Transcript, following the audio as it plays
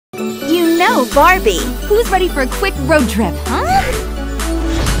You know Barbie. Who's ready for a quick road trip, huh?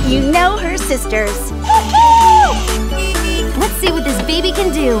 You know her sisters. Let's see what this baby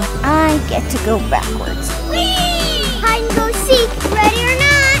can do. I get to go backwards. Whee! Hide and go seek. Ready or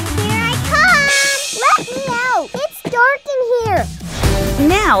not, here I come. Let me out. It's dark in here.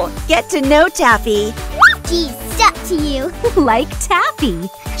 Now, get to know Taffy. She's stuck to you. Like Taffy.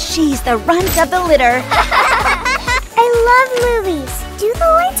 She's the runt of the litter. I love movies. Do the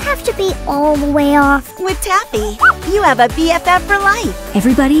lights have to be all the way off? With Taffy, you have a BFF for life.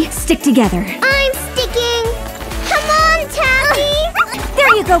 Everybody, stick together. I'm sticking. Come on, Taffy.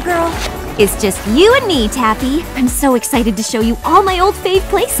 There you go, girl. It's just you and me, Taffy. I'm so excited to show you all my old fave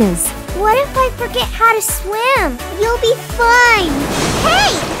places. What if I forget how to swim? You'll be fine.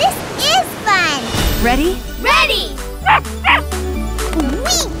 Hey, this is fun. Ready? Ready.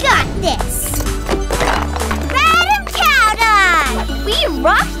 We got this. Red and powder. We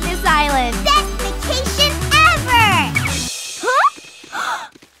rocked this island. Best vacation ever.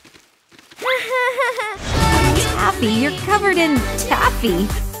 Taffy, you're covered in taffy.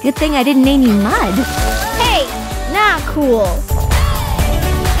 Good thing I didn't name you Mud. Hey, not cool.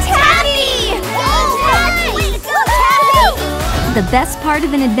 Taffy! Taffy! Way to go, Taffy! The best part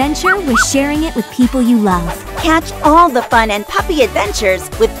of an adventure was sharing it with people you love. Catch all the fun and puppy adventures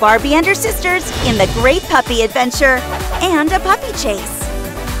with Barbie and her sisters in The Great Puppy Adventure and a Puppy Chase.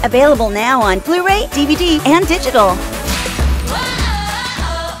 Available now on Blu-ray, DVD, and digital.